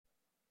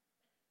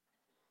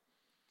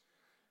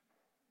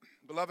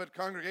Beloved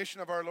congregation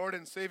of our Lord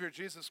and Savior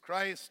Jesus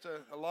Christ,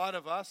 a lot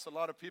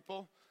of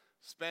people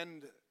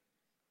spend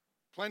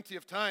plenty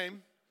of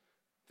time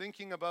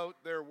thinking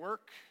about their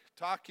work,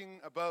 talking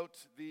about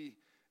the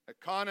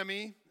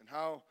economy and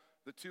how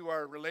the two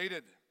are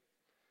related.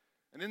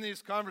 And in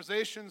these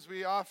conversations,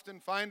 we often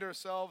find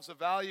ourselves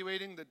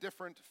evaluating the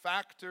different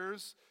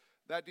factors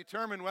that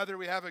determine whether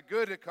we have a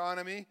good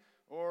economy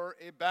or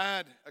a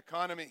bad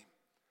economy.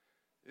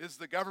 Is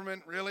the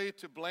government really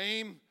to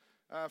blame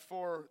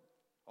for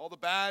all the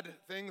bad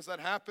things that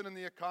happen in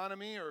the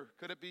economy, or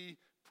could it be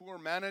poor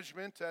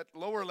management at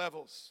lower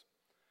levels?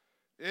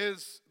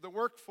 Is the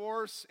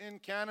workforce in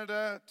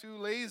Canada too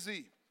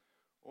lazy,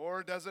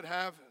 or does it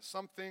have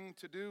something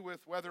to do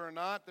with whether or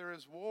not there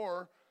is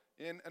war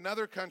in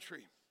another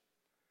country?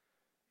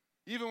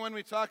 Even when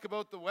we talk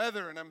about the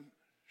weather, and I'm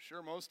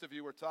sure most of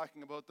you were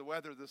talking about the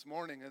weather this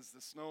morning as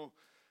the snow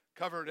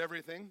covered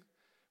everything,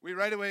 we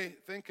right away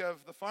think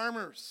of the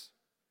farmers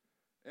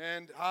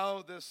and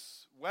how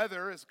this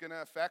weather is going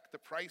to affect the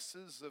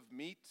prices of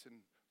meat and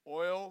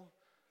oil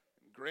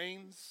and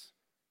grains.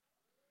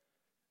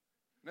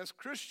 And as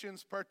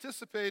Christians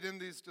participate in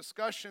these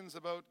discussions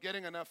about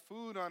getting enough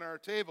food on our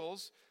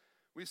tables,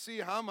 we see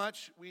how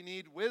much we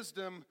need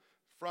wisdom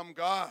from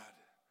God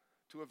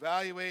to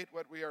evaluate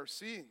what we are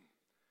seeing,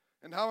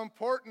 and how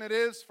important it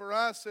is for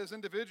us as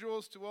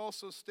individuals to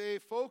also stay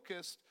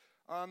focused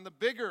on the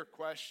bigger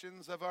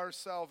questions of our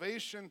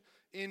salvation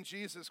in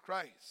Jesus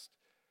Christ.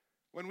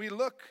 When we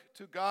look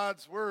to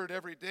God's Word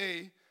every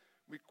day,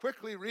 we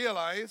quickly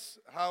realize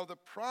how the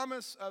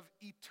promise of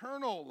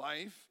eternal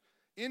life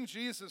in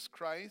Jesus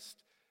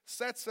Christ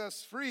sets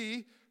us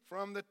free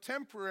from the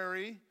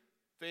temporary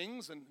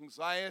things and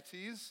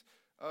anxieties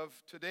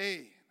of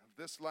today, of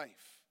this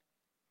life.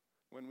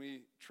 When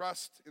we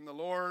trust in the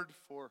Lord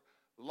for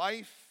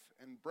life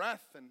and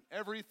breath and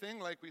everything,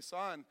 like we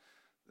saw in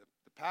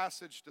the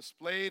passage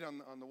displayed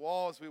on the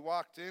wall as we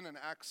walked in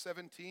Acts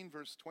 17,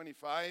 verse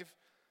 25,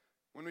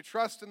 when we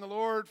trust in the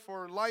Lord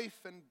for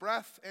life and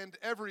breath and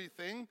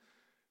everything,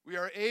 we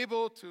are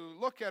able to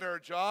look at our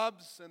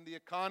jobs and the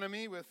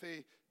economy with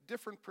a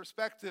different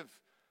perspective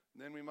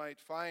than we might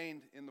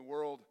find in the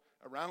world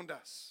around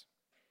us.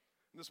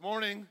 And this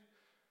morning,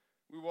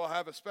 we will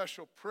have a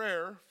special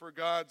prayer for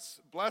God's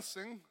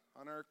blessing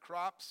on our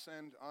crops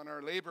and on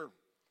our labor.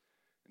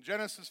 And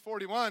Genesis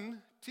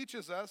 41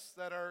 teaches us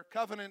that our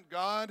covenant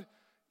God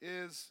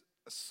is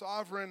a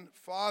sovereign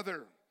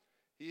Father.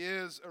 He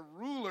is a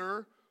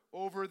ruler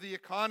over the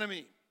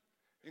economy,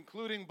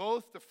 including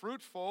both the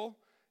fruitful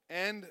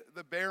and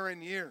the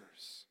barren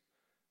years,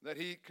 that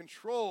he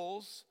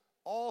controls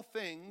all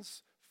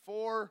things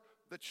for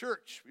the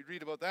church. We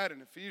read about that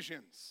in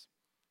Ephesians.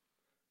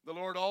 The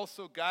Lord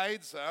also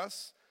guides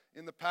us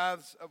in the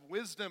paths of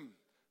wisdom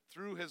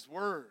through his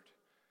word.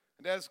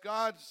 And as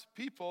God's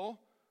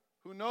people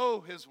who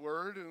know his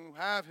word, who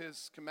have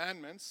his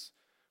commandments,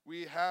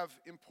 we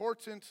have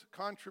important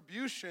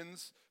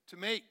contributions to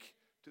make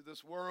to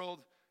this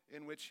world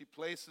in which he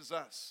places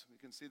us. We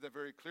can see that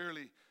very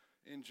clearly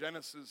in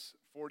Genesis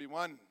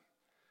 41. And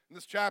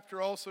this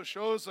chapter also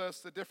shows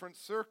us the different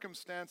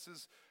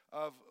circumstances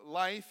of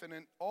life, and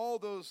in all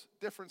those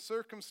different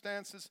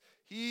circumstances,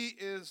 he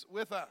is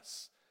with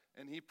us,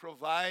 and he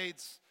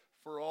provides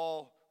for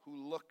all who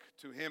look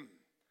to him.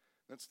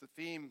 That's the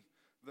theme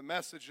of the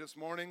message this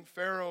morning.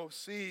 Pharaoh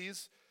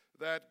sees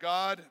that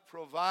God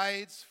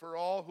provides for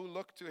all who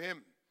look to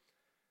him.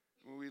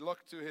 When we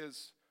look to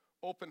his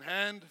open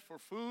hand for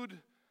food,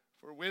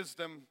 for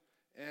wisdom,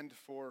 and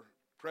for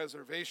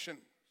preservation.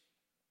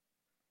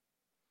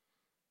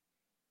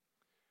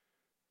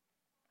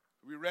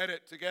 We read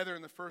it together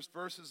in the first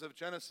verses of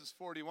Genesis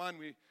 41.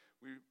 We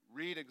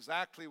read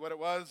exactly what it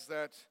was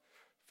that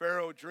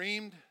Pharaoh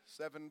dreamed: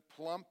 7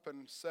 plump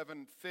and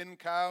 7 thin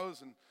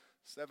cows, and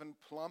 7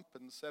 plump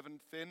and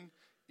 7 thin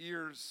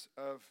ears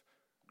of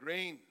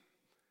grain.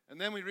 And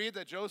then we read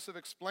that Joseph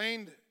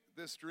explained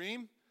this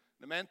dream.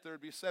 It meant there would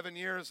be 7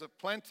 years of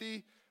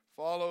plenty,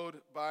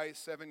 followed by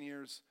 7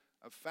 years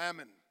of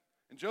famine.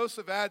 And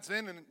Joseph adds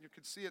in, and you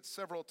can see it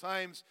several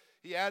times,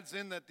 he adds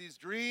in that these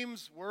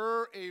dreams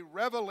were a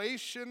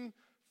revelation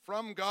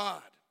from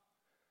God.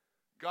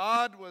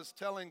 God was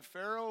telling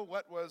Pharaoh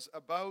what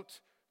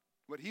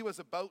he was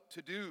about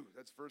to do.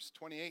 That's verse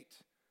 28.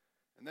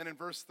 And then in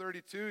verse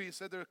 32, he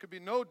said there could be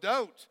no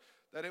doubt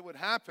that it would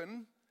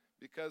happen,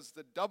 because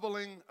the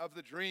doubling of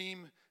the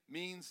dream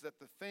means that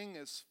the thing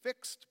is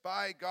fixed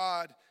by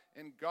God,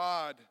 and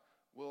God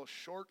will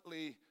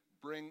shortly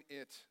bring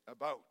it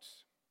about.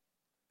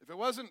 If it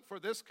wasn't for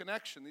this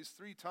connection, these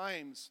 3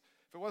 times,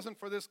 if it wasn't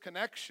for this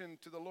connection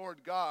to the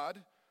Lord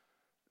God,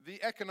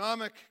 the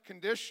economic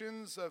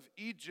conditions of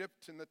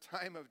Egypt in the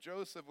time of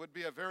Joseph would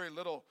be of very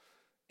little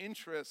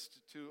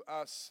interest to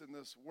us in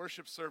this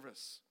worship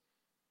service.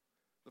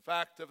 The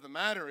fact of the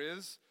matter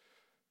is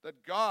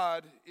that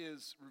God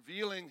is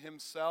revealing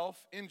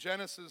himself in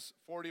Genesis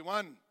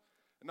 41,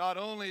 not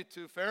only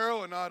to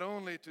Pharaoh and not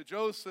only to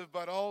Joseph,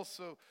 but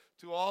also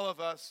to all of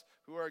us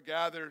who are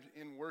gathered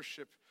in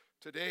worship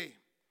today.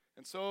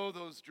 And so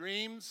those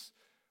dreams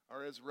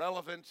are as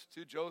relevant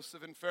to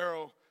Joseph and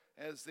Pharaoh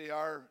as they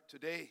are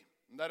today.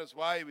 And that is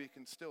why we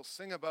can still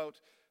sing about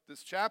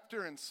this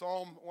chapter in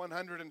Psalm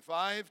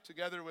 105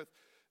 together with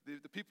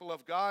the people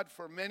of God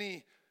for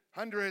many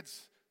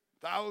hundreds,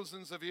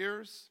 thousands of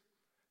years.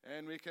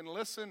 And we can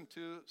listen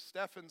to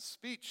Stephen's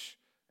speech,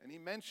 and he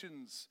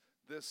mentions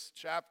this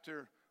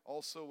chapter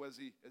also as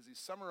he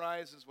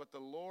summarizes what the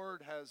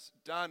Lord has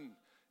done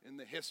in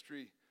the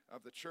history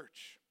of the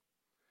church.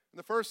 And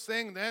the first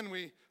thing then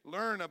we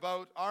learn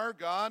about our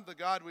God, the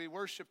God we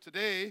worship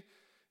today,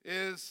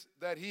 is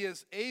that he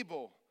is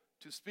able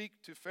to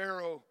speak to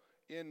Pharaoh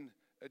in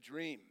a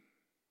dream.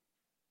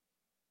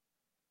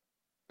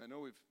 I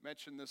know we've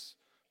mentioned this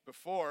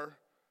before,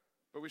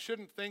 but we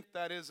shouldn't think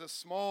that is a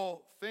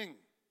small thing.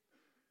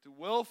 To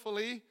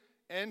willfully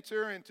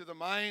enter into the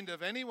mind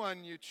of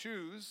anyone you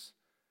choose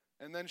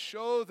and then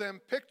show them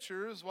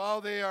pictures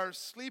while they are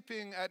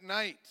sleeping at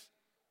night.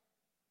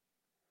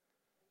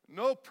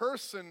 No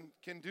person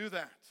can do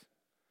that.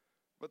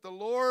 But the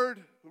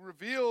Lord, who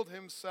revealed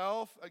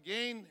himself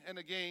again and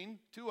again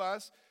to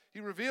us, he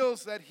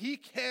reveals that he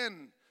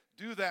can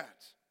do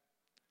that.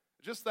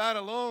 Just that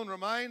alone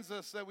reminds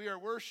us that we are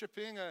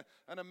worshiping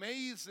an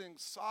amazing,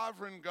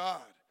 sovereign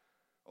God.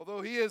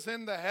 Although he is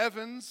in the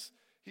heavens,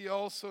 he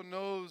also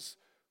knows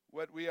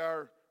what we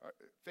are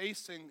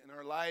facing in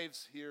our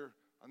lives here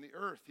on the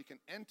earth. He can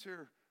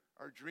enter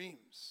our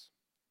dreams.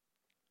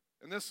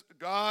 And this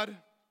God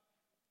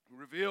who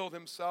revealed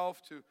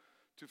himself to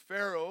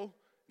Pharaoh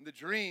in the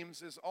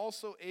dreams is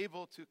also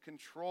able to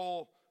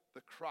control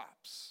the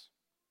crops.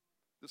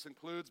 This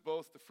includes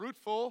both the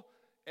fruitful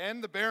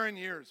and the barren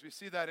years. We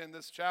see that in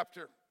this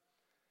chapter.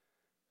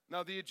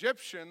 Now, the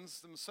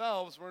Egyptians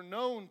themselves were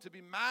known to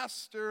be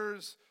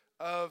masters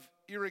of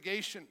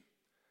irrigation.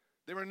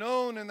 They were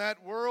known in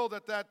that world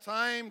at that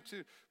time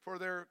for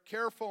their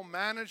careful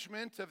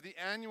management of the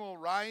annual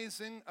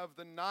rising of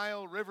the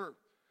Nile River.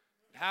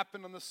 It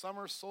happened on the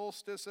summer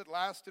solstice. It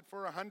lasted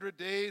for 100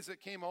 days. It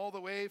came all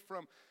the way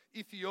from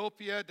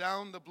Ethiopia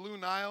down the Blue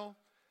Nile.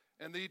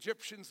 And the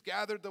Egyptians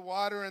gathered the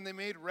water and they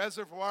made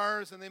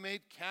reservoirs and they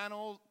made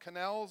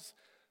canals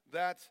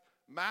that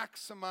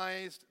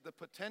maximized the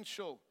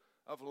potential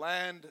of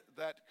land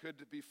that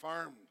could be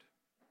farmed.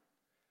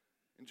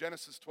 In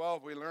Genesis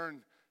 12, we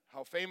learn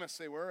how famous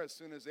they were. As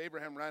soon as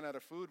Abraham ran out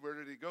of food, where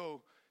did he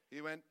go?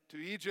 He went to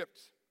Egypt.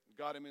 It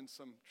got him in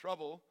some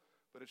trouble,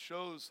 but it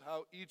shows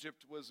how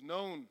Egypt was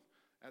known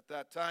at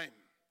that time.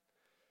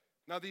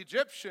 Now, the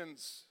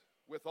Egyptians,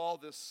 with all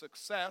this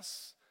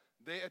success,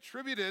 they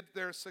attributed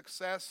their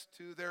success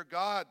to their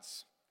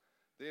gods.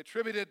 They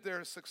attributed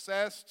their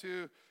success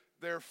to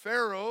their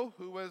Pharaoh,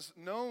 who was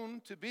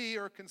known to be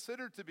or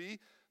considered to be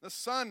the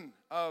son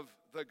of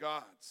the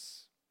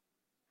gods.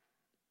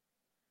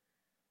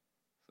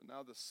 So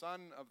now the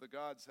son of the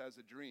gods has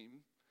a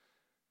dream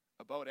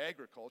about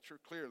agriculture,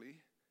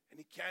 clearly, and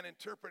he can't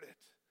interpret it.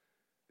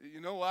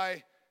 You know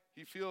why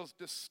he feels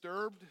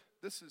disturbed?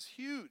 This is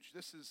huge.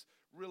 This is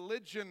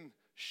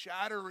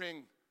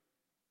religion-shattering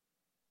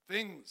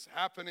things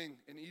happening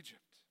in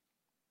Egypt.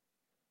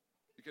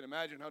 You can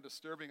imagine how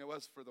disturbing it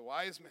was for the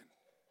wise men.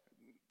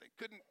 They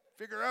couldn't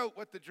figure out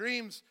what the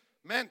dreams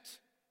meant.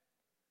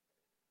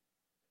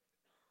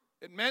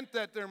 It meant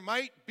that there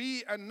might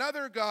be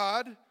another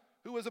God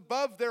who was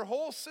above their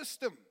whole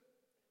system.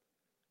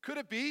 Could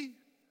it be?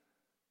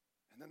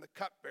 And then the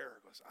cupbearer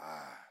goes,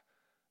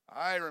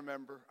 I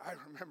remember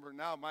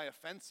now my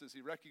offenses.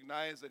 He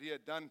recognized that he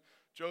had done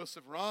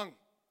Joseph wrong.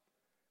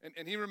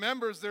 And he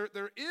remembers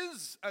there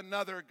is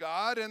another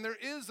God, and there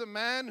is a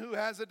man who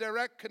has a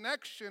direct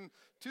connection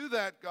to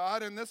that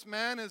God, and this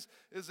man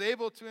is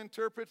able to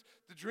interpret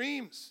the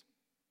dreams.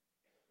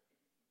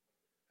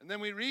 And then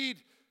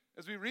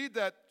as we read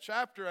that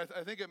chapter,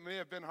 I think it may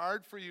have been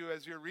hard for you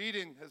as you're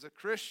reading as a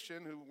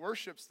Christian who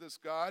worships this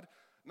God,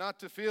 not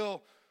to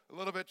feel a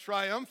little bit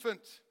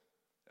triumphant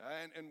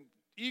and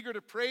eager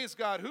to praise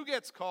God. Who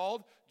gets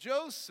called?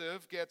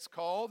 Joseph gets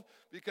called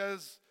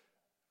because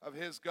of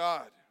his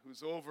God,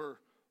 who's over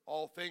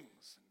all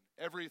things.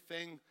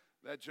 Everything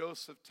that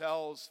Joseph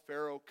tells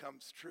Pharaoh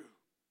comes true.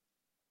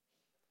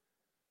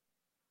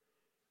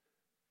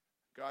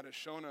 God has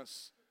shown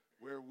us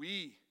where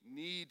we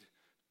need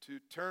to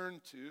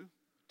turn to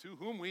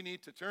whom we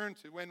need to turn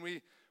to when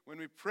we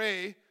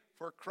pray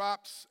for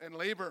crops and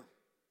labor.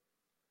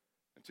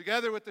 And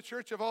together with the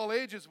church of all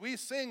ages, we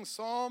sing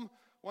Psalm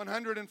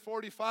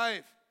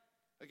 145.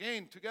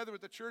 Again, together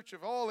with the church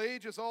of all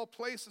ages, all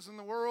places in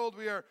the world,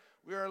 we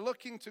are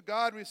looking to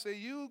God. We say,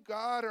 you,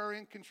 God, are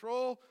in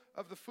control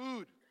of the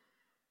food.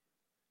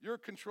 You're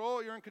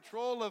in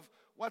control of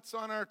what's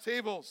on our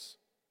tables.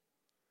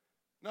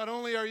 Not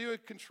only are you in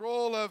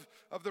control of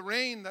the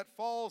rain that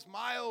falls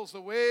miles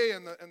away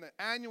and the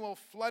annual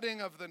flooding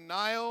of the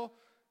Nile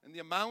and the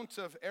amount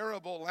of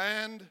arable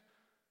land,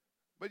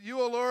 but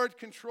you, O Lord,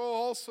 control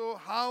also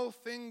how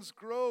things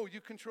grow. You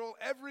control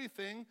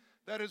everything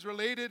that is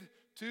related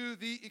to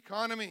the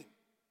economy.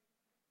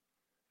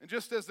 And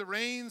just as the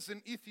rains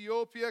in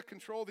Ethiopia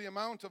control the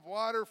amount of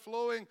water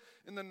flowing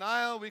in the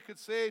Nile, we could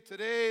say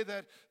today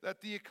that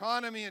the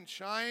economy in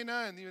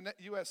China and the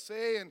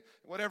USA and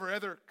whatever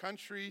other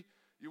country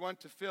you want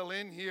to fill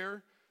in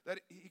here, that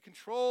he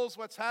controls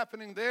what's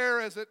happening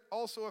there as it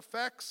also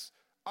affects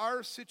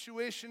our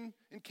situation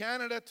in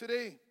Canada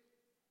today.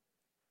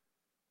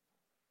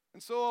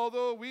 And so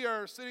although we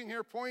are sitting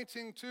here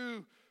pointing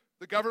to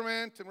the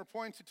government, and we're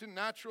pointing to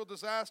natural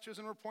disasters,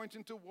 and we're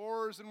pointing to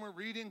wars, and we're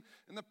reading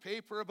in the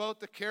paper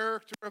about the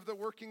character of the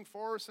working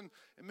force, and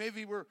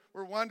maybe we're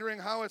wondering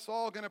how it's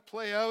all going to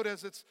play out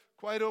as it's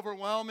quite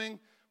overwhelming,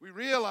 we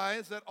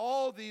realize that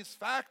all these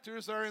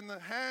factors are in the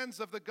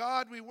hands of the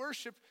God we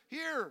worship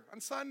here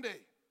on Sunday.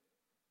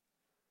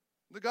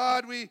 The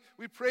God we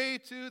pray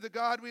to, the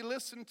God we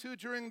listen to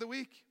during the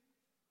week.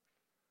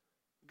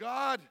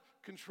 God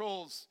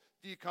controls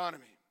the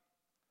economy,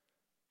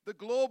 the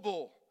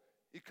global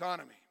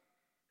economy.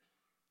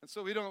 And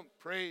so we don't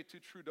pray to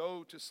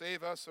Trudeau to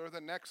save us or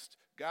the next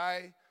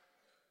guy.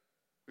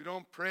 We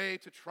don't pray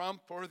to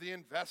Trump or the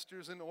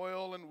investors in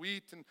oil and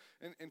wheat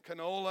and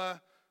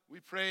canola.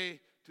 We pray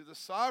to the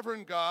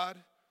sovereign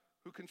God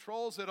who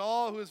controls it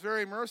all, who is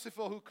very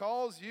merciful, who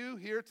calls you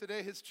here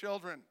today his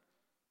children.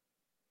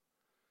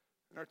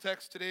 And our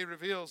text today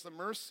reveals the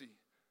mercy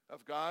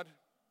of God,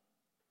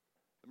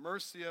 the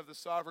mercy of the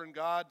sovereign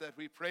God that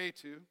we pray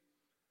to.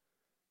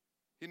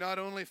 He not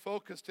only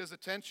focused his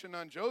attention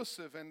on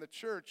Joseph and the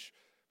church,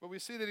 but we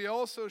see that he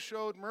also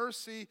showed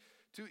mercy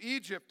to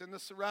Egypt and the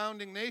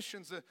surrounding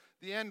nations.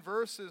 The end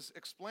verses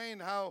explain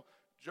how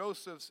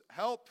Joseph's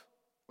help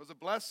was a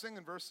blessing.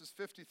 In verses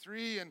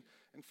 53 and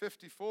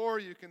 54,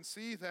 you can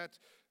see that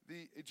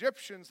the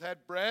Egyptians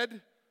had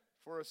bread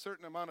for a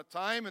certain amount of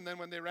time, and then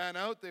when they ran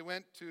out, they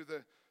went to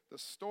the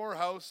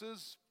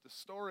storehouses, the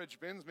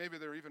storage bins. Maybe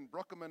they're even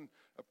Brookman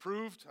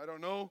approved, I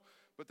don't know.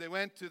 But they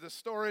went to the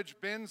storage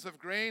bins of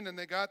grain, and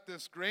they got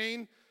this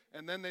grain,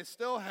 and then they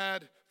still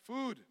had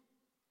food.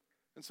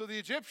 And so the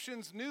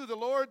Egyptians knew the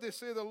Lord. They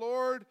say the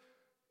Lord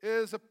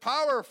is a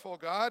powerful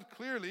God,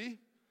 clearly,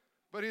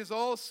 but he's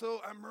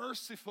also a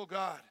merciful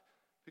God,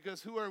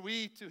 because who are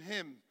we to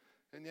him?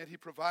 And yet he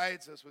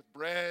provides us with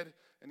bread,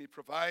 and he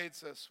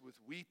provides us with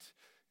wheat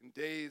in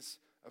days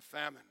of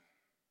famine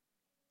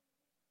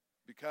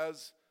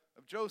because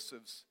of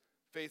Joseph's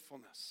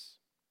faithfulness.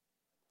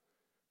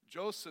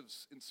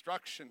 Joseph's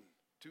instruction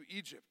to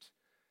Egypt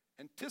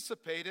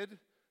anticipated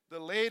the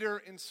later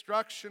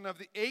instruction of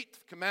the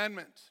 8th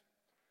commandment,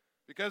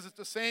 because it's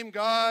the same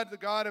God, the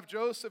God of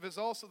Joseph, is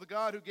also the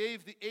God who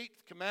gave the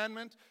 8th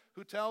commandment,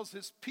 who tells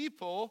his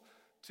people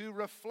to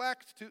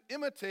reflect, to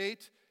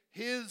imitate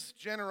his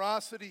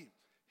generosity,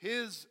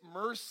 his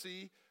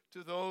mercy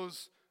to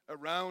those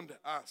around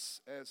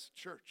us as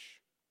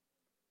church.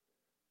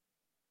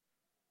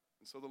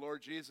 And so the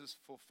Lord Jesus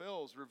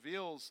fulfills,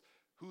 reveals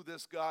who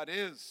this God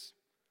is.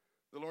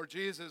 The Lord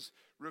Jesus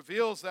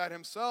reveals that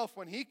himself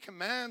when he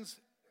commands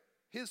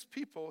his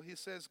people. He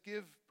says,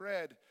 give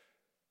bread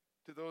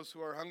to those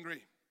who are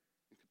hungry.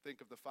 You can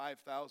think of the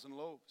 5,000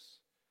 loaves.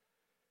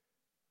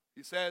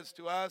 He says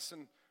to us,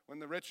 and when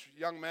the rich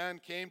young man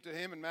came to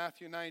him in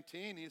Matthew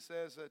 19, he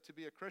says to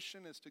be a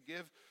Christian is to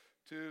give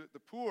to the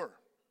poor.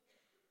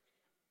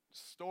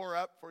 Store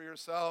up for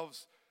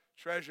yourselves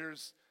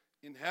treasures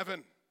in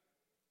heaven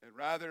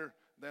rather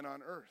than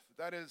on earth.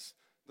 That is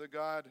the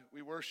God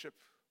we worship.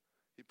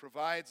 He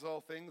provides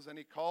all things, and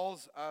he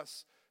calls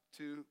us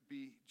to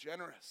be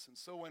generous. And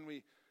so when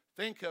we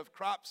think of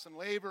crops and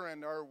labor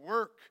and our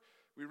work,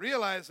 we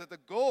realize that the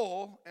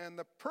goal and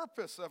the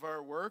purpose of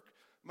our work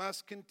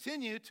must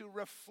continue to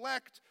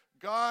reflect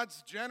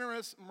God's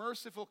generous,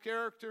 merciful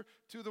character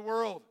to the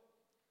world.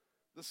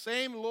 The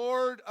same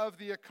Lord of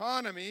the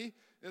economy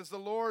is the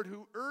Lord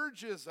who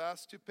urges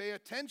us to pay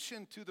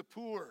attention to the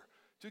poor,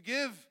 to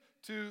give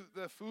to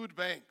the food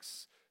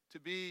banks, to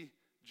be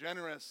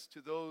generous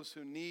to those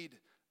who need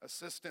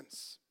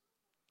assistance.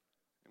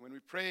 And when we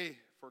pray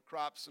for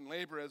crops and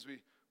labor, as we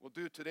will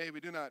do today, we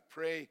do not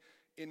pray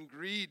in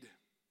greed,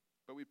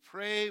 but we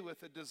pray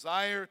with a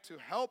desire to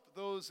help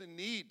those in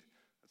need.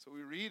 That's what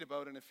we read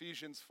about in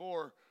Ephesians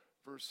 4,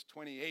 verse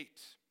 28.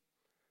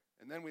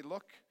 And then we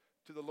look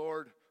to the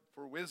Lord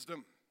for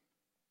wisdom.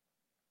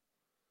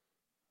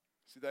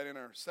 See that in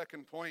our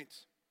second point.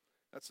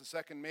 That's the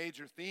second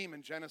major theme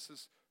in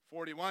Genesis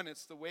 41.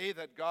 It's the way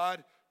that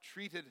God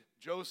treated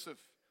Joseph.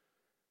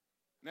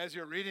 And as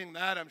you're reading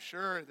that, I'm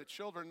sure the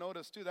children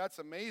notice too. That's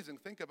amazing.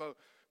 Think about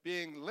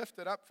being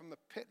lifted up from the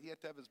pit. He had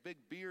to have his big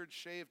beard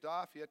shaved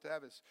off. He had to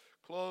have his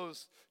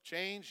clothes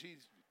changed.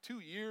 He's 2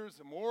 years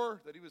or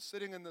more that he was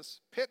sitting in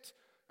this pit.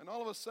 And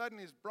all of a sudden,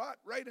 he's brought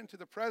right into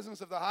the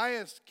presence of the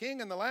highest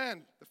king in the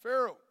land, the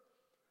Pharaoh.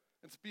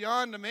 It's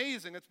beyond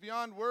amazing. It's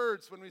beyond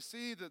words when we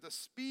see the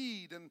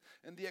speed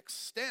and the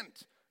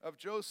extent of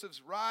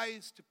Joseph's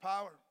rise to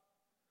power.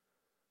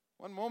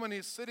 One moment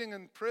he's sitting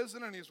in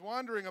prison and he's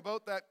wondering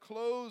about that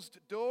closed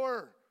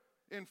door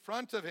in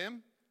front of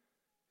him.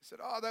 He said,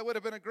 oh, that would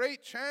have been a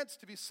great chance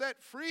to be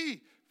set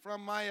free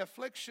from my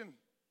affliction.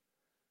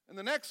 And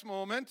the next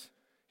moment,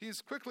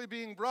 he's quickly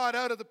being brought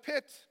out of the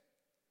pit.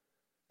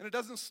 And it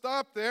doesn't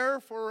stop there,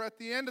 for at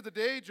the end of the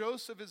day,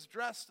 Joseph is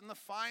dressed in the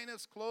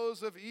finest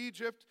clothes of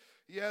Egypt.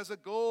 He has a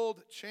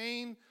gold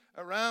chain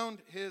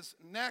around his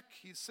neck.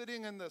 He's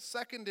sitting in the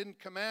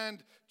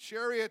second-in-command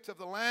chariot of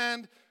the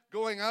land,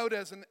 going out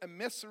as an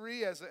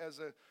emissary, as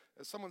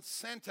someone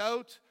sent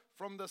out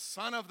from the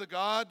son of the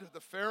god,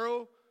 the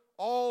Pharaoh,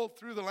 all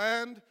through the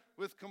land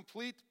with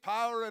complete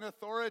power and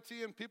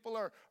authority. And people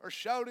are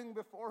shouting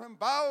before him,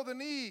 "Bow the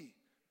knee,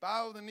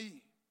 bow the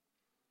knee."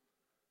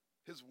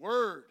 His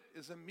word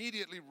is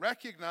immediately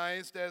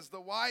recognized as the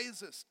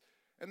wisest.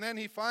 And then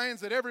he finds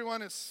that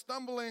everyone is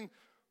stumbling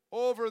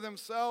over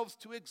themselves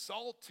to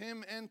exalt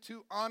him and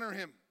to honor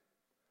him.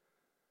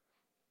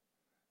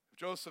 If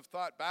Joseph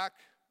thought back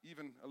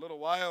even a little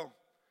while,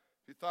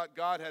 he thought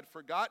God had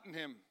forgotten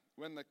him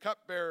when the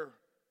cupbearer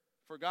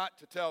forgot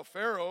to tell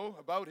Pharaoh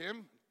about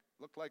him.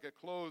 Looked like a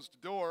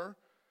closed door.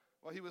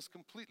 Well, he was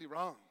completely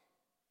wrong.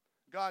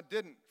 God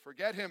didn't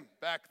forget him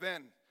back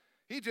then.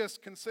 He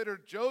just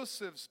considered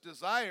Joseph's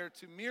desire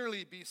to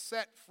merely be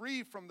set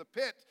free from the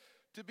pit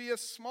to be a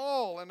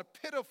small and a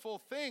pitiful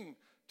thing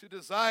to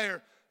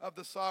desire of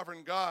the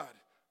sovereign God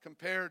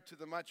compared to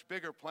the much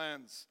bigger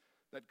plans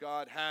that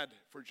God had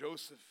for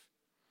Joseph.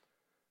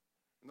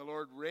 And the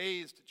Lord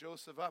raised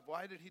Joseph up.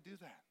 Why did he do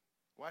that?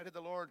 Why did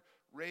the Lord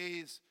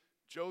raise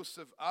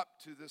Joseph up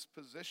to this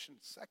position,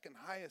 second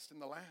highest in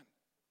the land?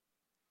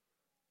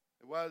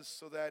 It was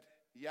so that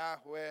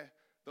Yahweh,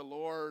 the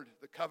Lord,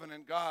 the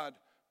covenant God,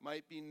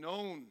 might be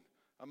known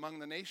among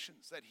the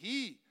nations, that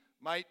he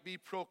might be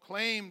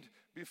proclaimed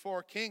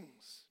before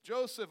kings.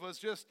 Joseph was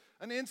just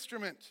an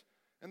instrument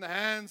in the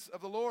hands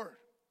of the Lord.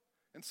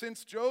 And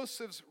since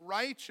Joseph's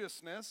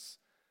righteousness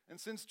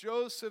and since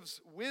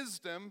Joseph's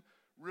wisdom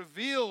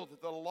revealed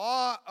the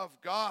law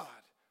of God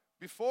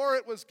before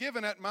it was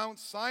given at Mount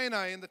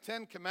Sinai in the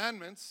Ten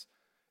Commandments,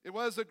 it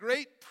was a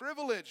great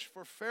privilege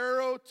for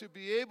Pharaoh to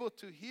be able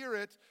to hear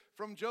it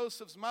from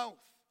Joseph's mouth.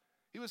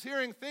 He was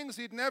hearing things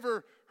he'd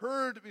never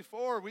heard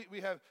before.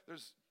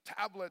 There's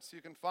tablets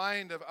you can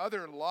find of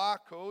other law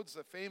codes.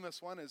 The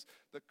famous one is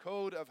the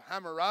Code of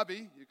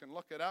Hammurabi. You can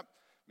look it up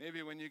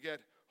maybe when you get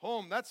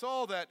home. That's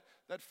all that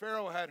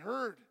Pharaoh had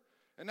heard.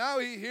 And now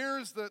he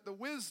hears the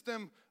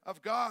wisdom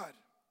of God.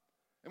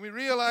 And we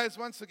realize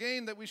once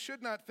again that we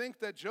should not think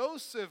that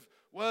Joseph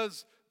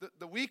was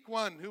the weak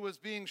one who was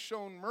being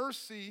shown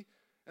mercy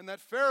and that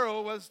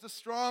Pharaoh was the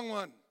strong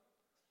one.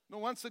 No,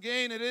 once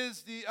again, it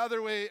is the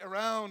other way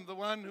around. The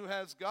one who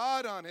has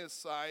God on his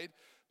side,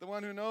 the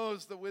one who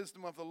knows the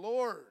wisdom of the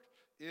Lord,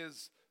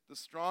 is the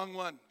strong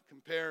one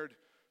compared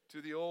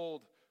to the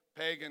old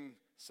pagan,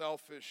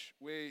 selfish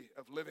way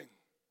of living.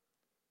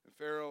 And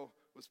Pharaoh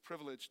was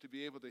privileged to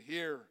be able to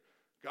hear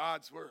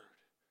God's word,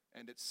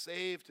 and it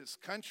saved his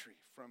country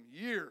from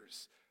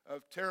years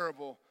of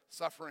terrible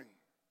suffering.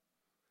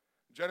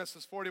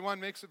 Genesis 41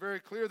 makes it very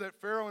clear that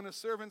Pharaoh and his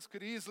servants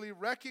could easily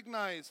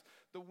recognize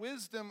the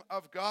wisdom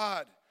of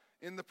God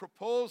in the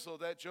proposal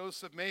that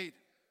Joseph made.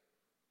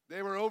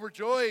 They were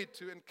overjoyed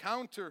to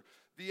encounter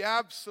the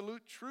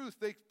absolute truth.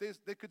 They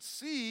could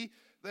see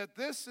that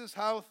this is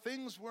how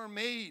things were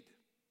made.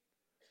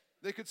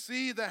 They could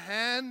see the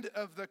hand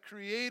of the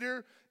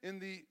Creator in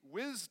the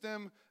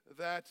wisdom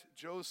that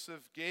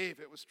Joseph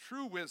gave. It was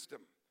true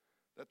wisdom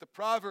that the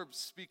Proverbs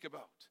speak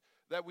about,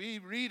 that we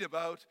read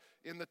about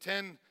in the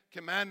Ten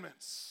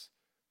Commandments.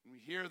 When we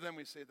hear them,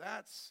 we say,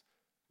 that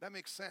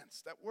makes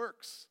sense. That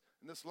works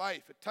in this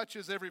life. It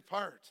touches every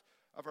part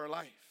of our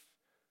life.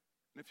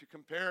 And if you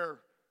compare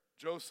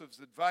Joseph's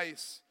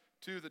advice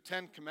to the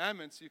Ten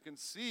Commandments, you can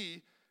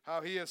see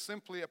how he is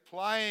simply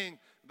applying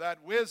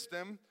that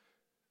wisdom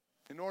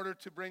in order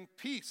to bring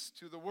peace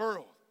to the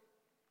world.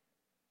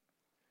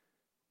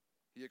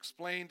 He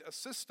explained a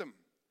system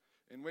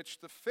in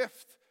which the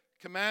fifth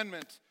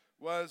commandment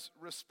was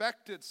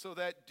respected so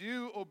that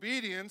due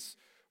obedience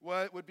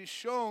would be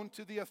shown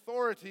to the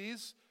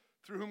authorities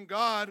through whom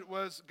God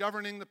was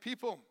governing the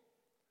people.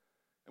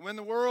 And when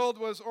the world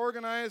was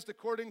organized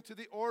according to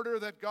the order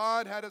that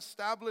God had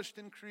established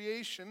in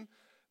creation,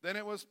 then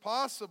it was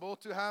possible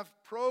to have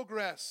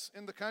progress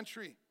in the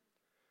country.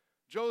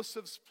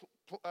 Joseph's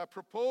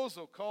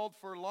proposal called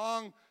for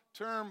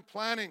long-term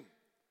planning.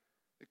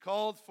 It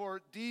called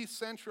for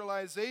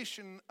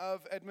decentralization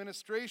of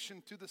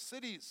administration to the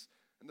cities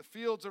and the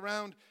fields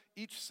around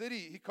each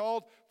city. He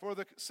called for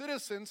the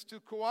citizens to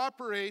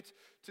cooperate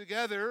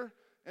together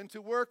and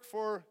to work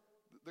for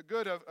the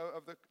good of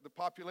the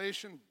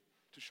population,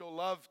 to show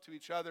love to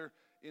each other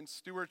in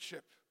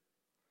stewardship.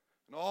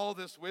 And all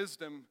this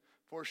wisdom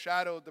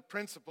foreshadowed the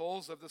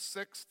principles of the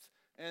sixth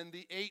and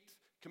the eighth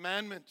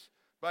commandment,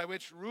 by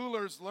which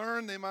rulers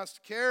learn they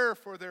must care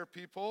for their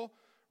people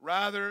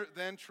rather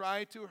than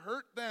try to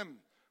hurt them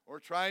or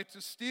try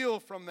to steal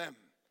from them.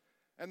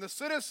 And the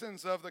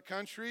citizens of the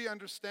country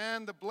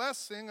understand the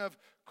blessing of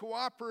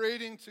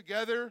cooperating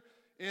together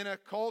in a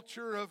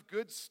culture of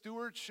good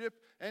stewardship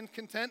and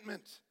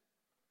contentment.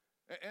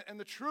 And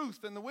the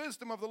truth and the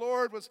wisdom of the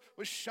Lord was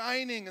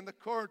shining in the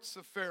courts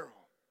of Pharaoh.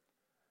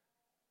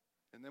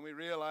 And then we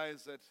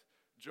realize that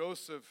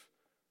Joseph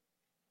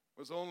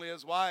was only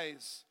as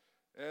wise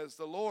as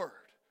the Lord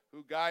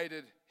who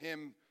guided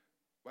him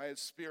by his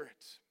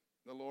Spirit,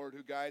 the Lord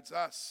who guides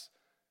us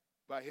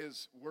by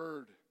his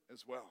word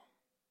as well.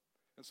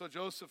 And so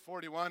Genesis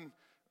 41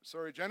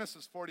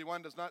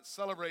 does not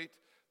celebrate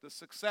the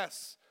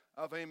success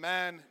of a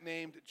man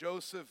named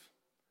Joseph,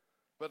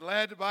 but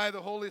led by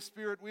the Holy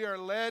Spirit, we are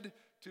led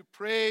to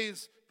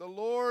praise the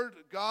Lord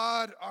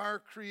God, our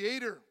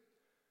Creator.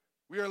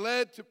 We are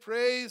led to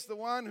praise the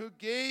one who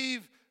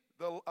gave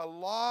a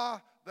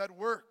law that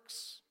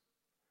works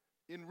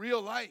in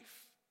real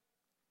life,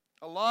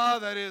 a law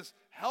that is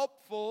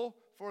helpful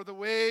for the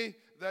way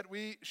that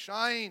we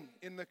shine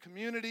in the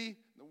community,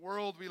 the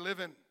world we live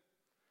in.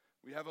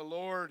 We have a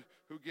Lord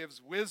who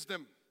gives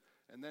wisdom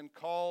and then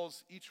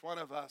calls each one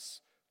of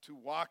us to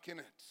walk in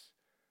it.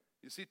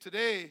 You see,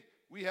 today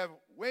we have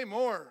way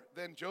more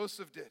than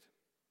Joseph did.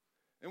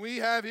 And we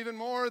have even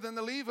more than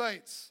the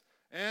Levites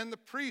and the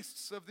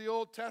priests of the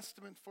Old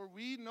Testament, for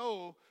we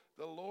know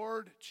the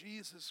Lord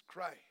Jesus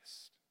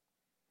Christ.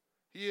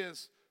 He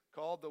is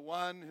called the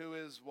one who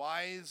is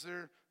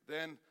wiser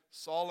than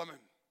Solomon.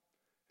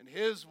 And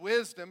his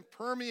wisdom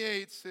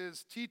permeates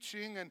his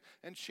teaching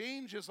and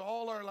changes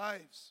all our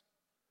lives.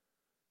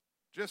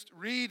 Just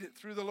read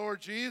through the Lord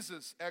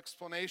Jesus'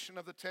 explanation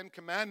of the Ten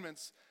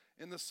Commandments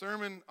in the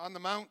Sermon on the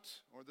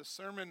Mount or the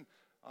Sermon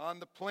on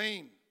the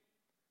Plain,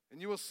 and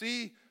you will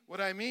see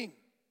what I mean.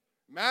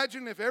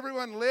 Imagine if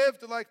everyone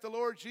lived like the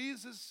Lord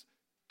Jesus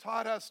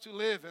taught us to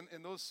live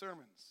in those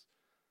sermons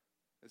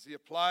as he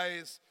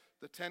applies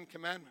the Ten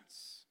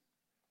Commandments.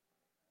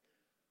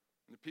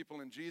 And the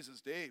people in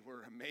Jesus' day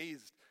were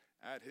amazed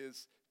at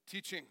his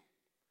teaching.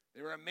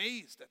 They were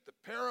amazed at the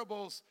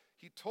parables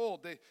he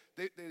told.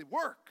 They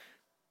work.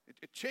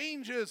 It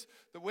changes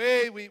the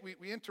way we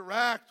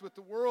interact with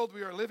the world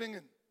we are living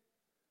in.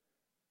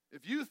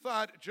 If you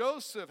thought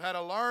Joseph had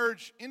a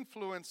large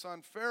influence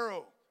on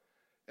Pharaoh,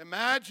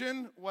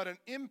 imagine what an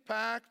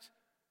impact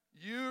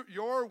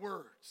your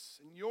words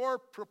and your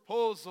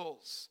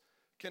proposals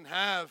can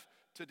have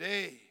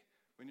today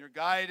when you're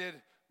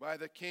guided by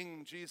the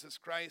King Jesus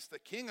Christ, the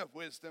King of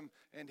wisdom,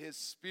 and his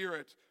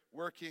Spirit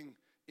working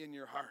in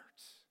your heart.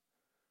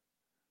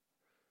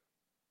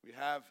 We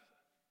have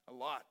a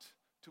lot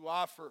to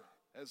offer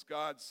as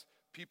God's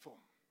people.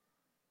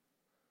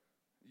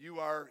 You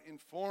are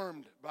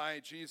informed by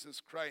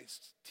Jesus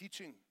Christ's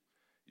teaching.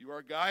 You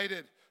are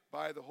guided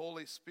by the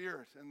Holy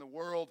Spirit, and the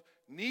world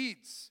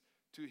needs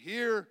to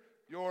hear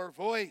your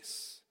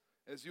voice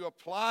as you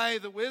apply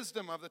the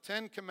wisdom of the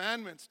Ten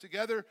Commandments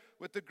together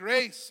with the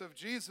grace of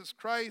Jesus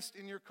Christ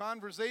in your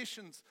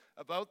conversations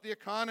about the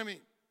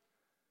economy,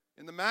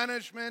 in the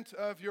management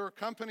of your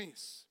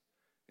companies,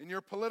 in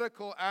your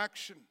political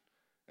action,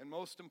 and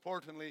most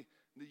importantly,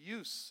 the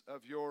use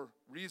of your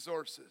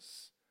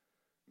resources.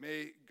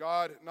 May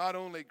God not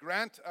only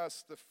grant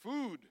us the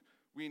food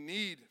we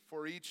need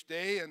for each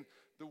day and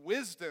the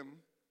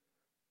wisdom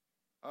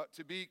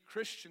to be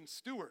Christian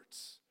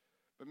stewards,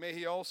 but may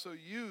he also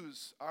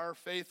use our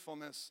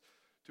faithfulness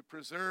to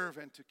preserve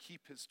and to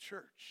keep his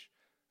church.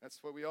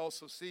 That's what we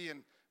also see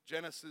in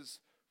Genesis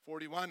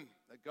 41,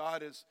 that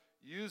God is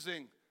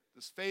using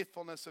this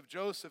faithfulness of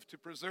Joseph to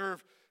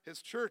preserve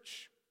his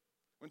church.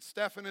 When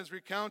Stephen is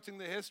recounting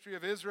the history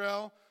of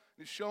Israel,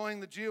 he's showing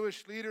the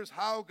Jewish leaders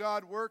how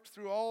God worked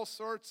through all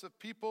sorts of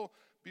people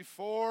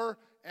before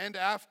and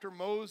after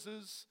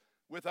Moses,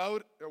 with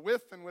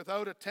and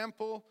without a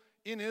temple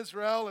in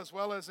Israel as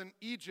well as in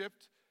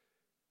Egypt.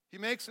 He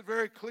makes it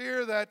very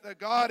clear that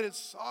God is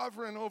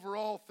sovereign over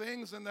all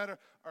things and that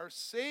our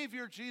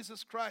Savior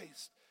Jesus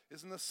Christ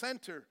is in the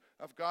center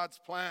of God's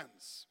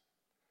plans.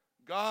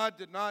 God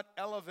did not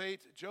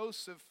elevate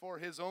Joseph for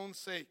his own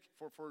sake,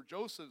 for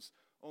Joseph's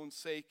own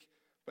sake,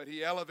 but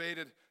he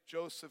elevated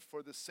Joseph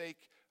for the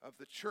sake of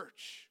the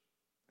church.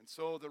 And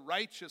so the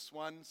righteous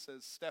one,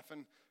 says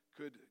Stephen,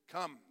 could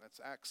come.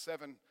 That's Acts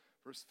 7,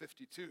 verse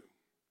 52.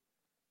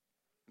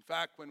 In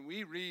fact, when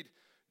we read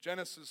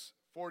Genesis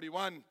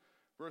 41,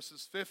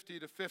 verses 50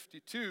 to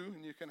 52,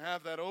 and you can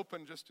have that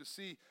open just to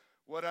see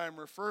what I'm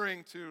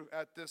referring to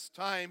at this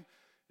time,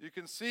 you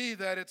can see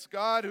that it's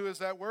God who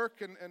is at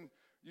work, and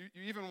you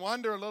even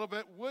wonder a little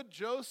bit, would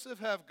Joseph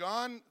have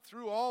gone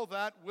through all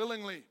that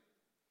willingly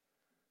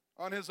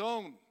on his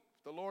own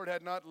if the Lord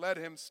had not led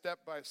him step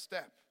by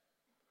step?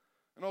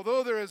 And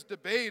although there is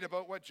debate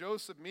about what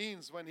Joseph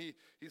means when he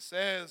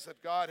says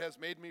that God has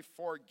made me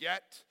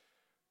forget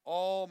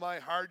all my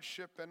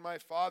hardship and my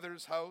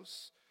father's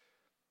house,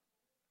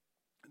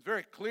 it's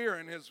very clear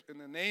in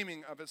the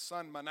naming of his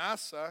son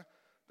Manasseh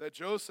that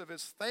Joseph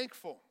is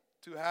thankful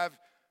to have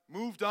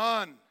moved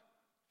on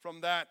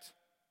from that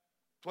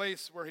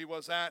place where he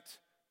was at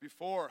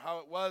before, how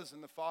it was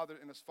in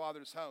his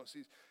father's house.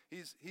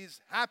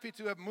 He's happy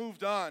to have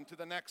moved on to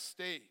the next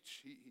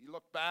stage. He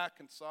looked back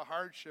and saw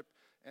hardship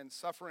and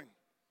suffering.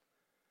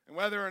 And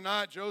whether or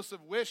not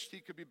Joseph wished he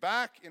could be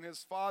back in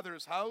his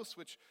father's house,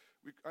 which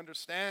we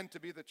understand to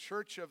be the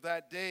church of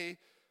that day,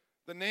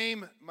 the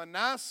name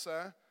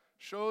Manasseh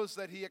shows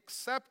that he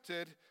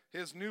accepted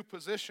his new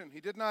position.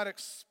 He did not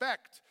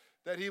expect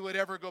that he would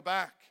ever go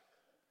back.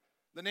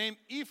 The name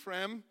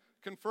Ephraim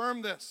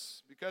confirmed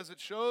this because it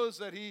shows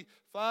that he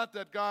thought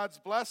that God's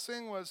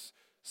blessing was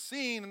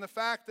seen in the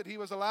fact that he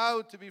was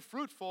allowed to be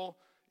fruitful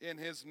in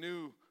his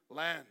new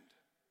land.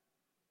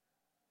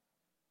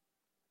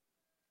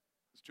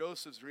 It's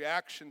Joseph's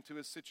reaction to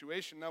his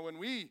situation. Now, when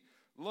we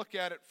look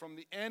at it from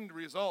the end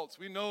results,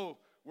 we know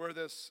where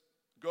this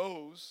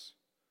goes.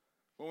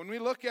 But when we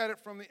look at it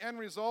from the end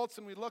results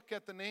and we look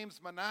at the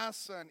names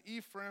Manasseh and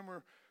Ephraim,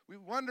 we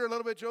wonder a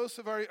little bit,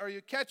 Joseph, are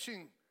you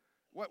catching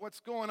what's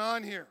going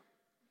on here?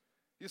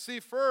 You see,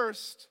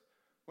 first,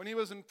 when he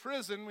was in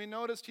prison, we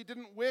noticed he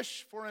didn't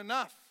wish for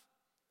enough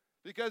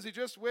because he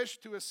just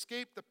wished to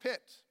escape the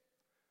pit.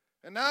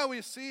 And now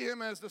we see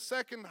him as the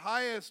second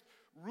highest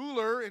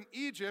ruler in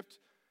Egypt,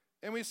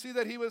 and we see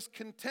that he was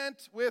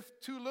content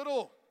with too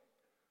little,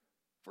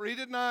 for he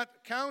did not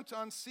count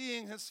on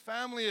seeing his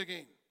family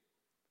again.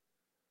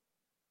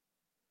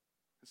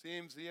 It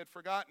seems he had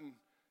forgotten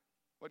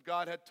what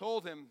God had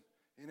told him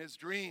in his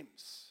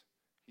dreams.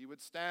 He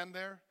would stand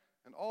there,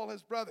 and all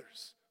his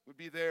brothers would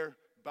be there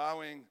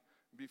bowing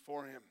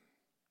before him.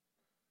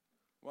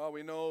 Well,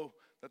 we know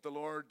that the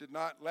Lord did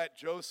not let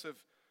Joseph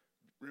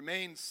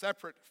remain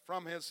separate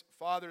from his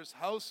father's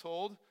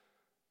household,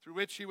 through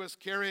which he was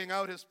carrying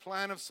out his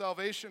plan of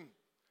salvation.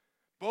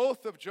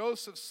 Both of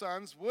Joseph's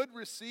sons would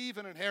receive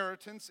an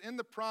inheritance in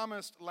the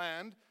promised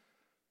land,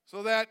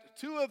 so that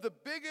two of the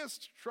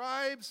biggest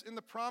tribes in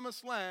the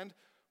promised land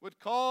would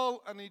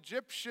call an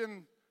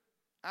Egyptian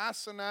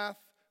Asenath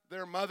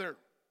their mother,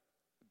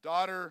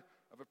 daughter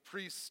of a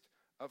priest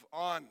of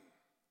On.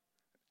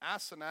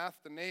 Asenath,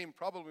 the name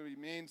probably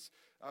means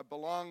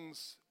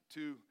belongs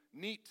to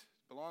Neat,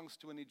 belongs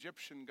to an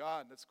Egyptian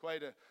god. That's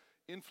quite an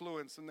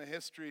influence in the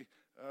history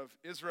of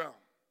Israel.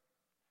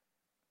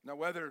 Now,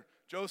 whether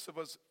Joseph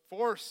was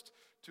forced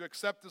to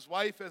accept his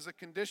wife as a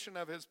condition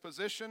of his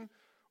position,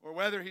 or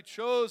whether he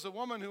chose a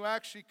woman who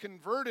actually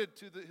converted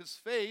to his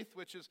faith,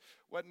 which is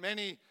what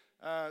many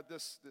the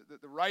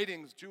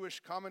writings, Jewish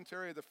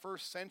commentary of the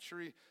first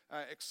century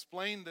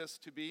explained this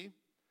to be.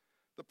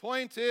 The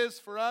point is,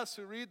 for us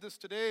who read this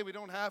today, we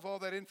don't have all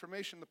that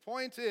information. The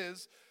point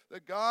is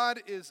that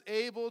God is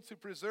able to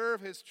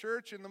preserve his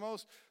church in the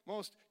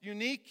most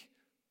unique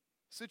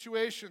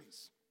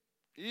situations.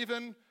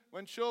 Even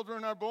when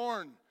children are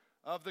born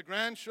of the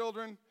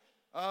grandchildren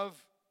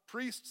of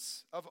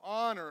priests of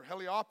On or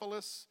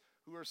Heliopolis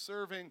who are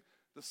serving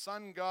the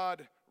sun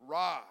god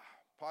Ra.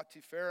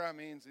 Potipharah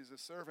means he's a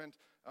servant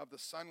of the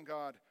sun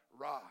god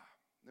Ra.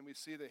 Then we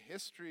see the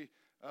history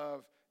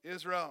of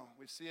Israel.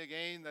 We see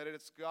again that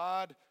it's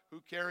God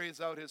who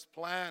carries out his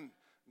plan,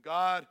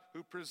 God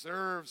who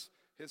preserves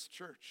his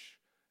church.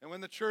 And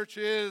when the church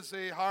is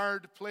a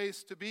hard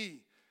place to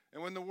be,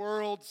 and when the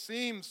world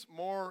seems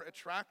more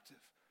attractive,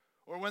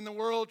 or when the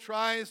world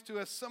tries to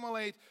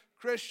assimilate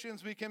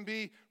Christians, we can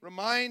be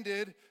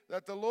reminded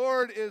that the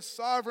Lord is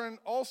sovereign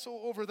also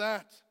over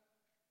that.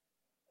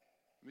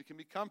 We can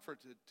be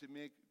comforted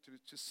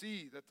to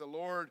see that the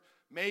Lord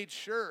made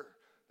sure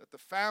that the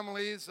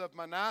families of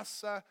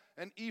Manasseh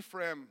and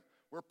Ephraim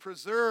were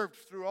preserved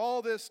through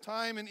all this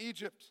time in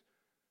Egypt.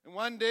 And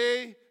one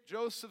day,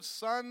 Joseph's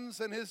sons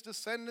and his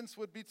descendants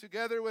would be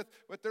together with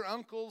their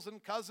uncles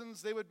and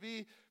cousins. They would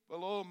be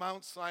below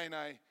Mount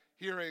Sinai,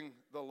 hearing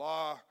the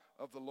law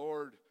of the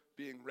Lord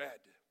being read.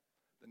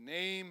 The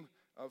name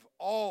of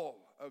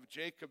all of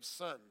Jacob's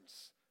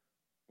sons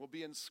will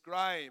be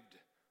inscribed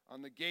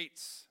on the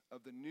gates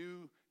of the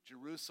New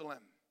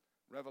Jerusalem.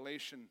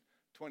 Revelation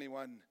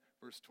 21,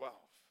 verse 12.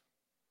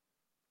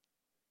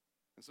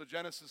 And so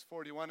Genesis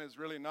 41 is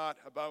really not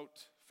about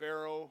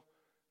Pharaoh,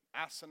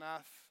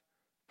 Asenath,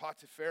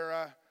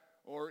 Potipharah,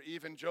 or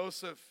even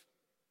Joseph,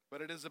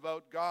 but it is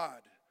about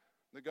God,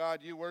 the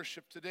God you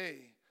worship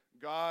today,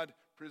 God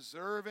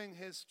preserving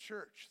his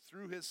church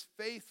through his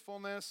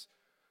faithfulness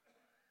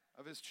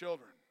of his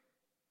children.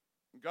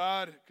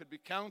 God could be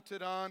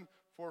counted on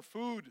for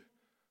food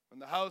when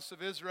the house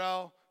of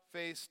Israel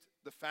faced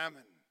the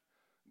famine.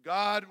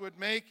 God would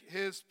make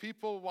his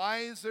people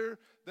wiser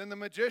than the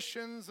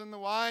magicians and the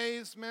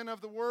wise men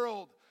of the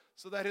world,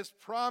 so that his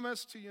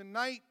promise to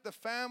unite the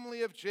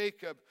family of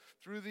Jacob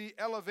through the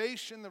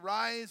elevation, the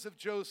rise of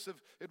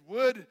Joseph, it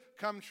would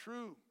come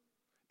true.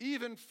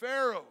 Even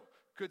Pharaoh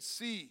could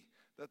see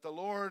that the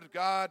Lord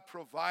God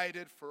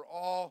provided for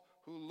all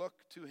who look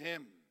to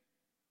him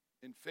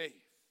in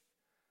faith.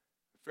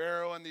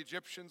 Pharaoh and the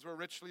Egyptians were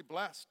richly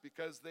blessed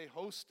because they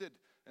hosted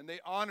and they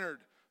honored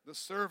the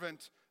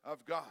servant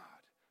of God,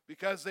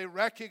 because they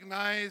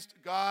recognized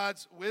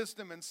God's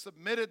wisdom and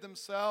submitted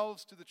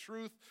themselves to the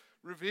truth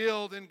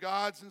revealed in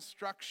God's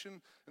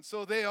instruction. And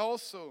so they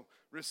also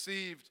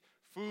received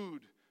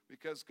food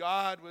because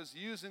God was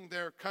using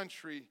their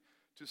country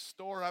to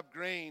store up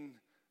grain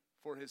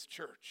for his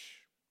church.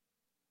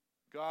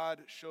 God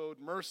showed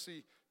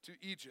mercy to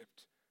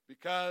Egypt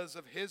because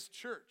of his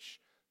church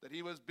that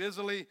he was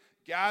busily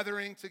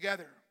gathering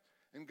together.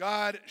 And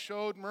God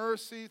showed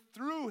mercy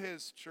through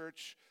his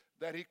church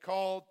that he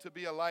called to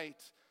be a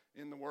light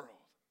in the world.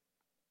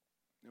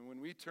 And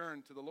when we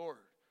turn to the Lord,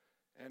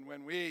 and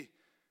when we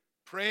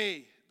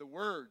pray the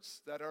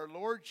words that our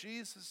Lord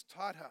Jesus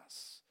taught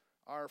us,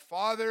 our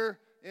Father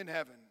in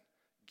heaven,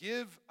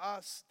 give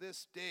us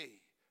this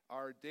day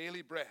our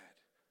daily bread,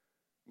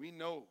 we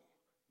know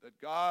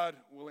that God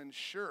will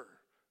ensure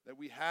that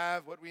we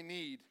have what we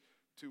need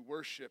to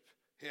worship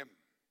him,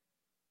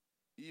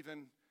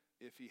 even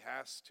if he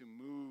has to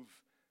move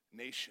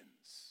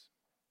nations.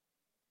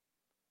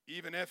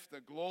 Even if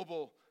the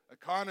global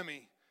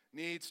economy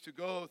needs to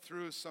go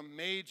through some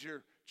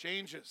major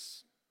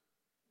changes.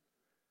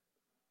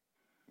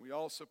 We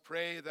also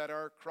pray that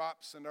our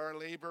crops and our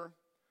labor,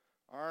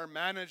 our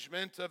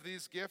management of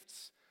these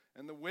gifts,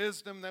 and the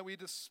wisdom that we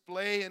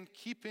display in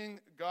keeping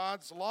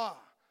God's law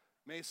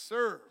may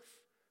serve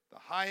the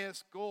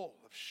highest goal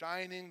of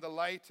shining the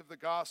light of the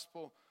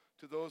gospel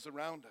to those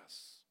around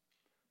us.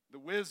 The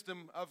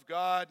wisdom of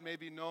God may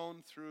be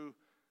known through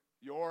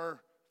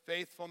your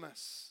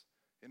faithfulness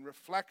in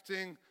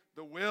reflecting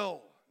the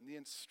will and the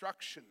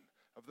instruction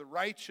of the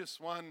righteous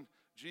one,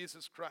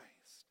 Jesus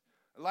Christ.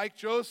 Like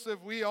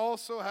Joseph, we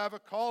also have a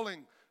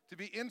calling to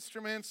be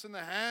instruments in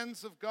the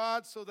hands of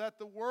God so that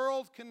the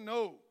world can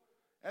know,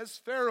 as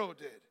Pharaoh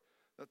did,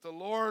 that the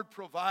Lord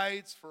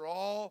provides for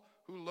all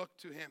who look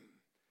to him.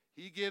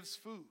 He gives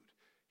food,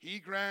 he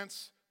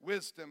grants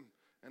wisdom,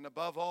 and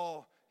above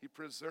all, he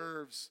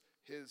preserves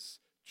his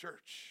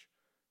church.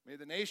 May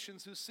the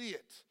nations who see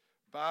it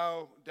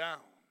bow down,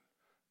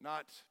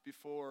 not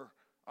before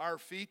our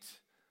feet,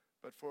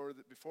 but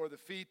before the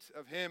feet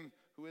of him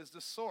who is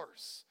the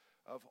source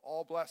of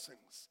all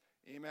blessings.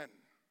 Amen.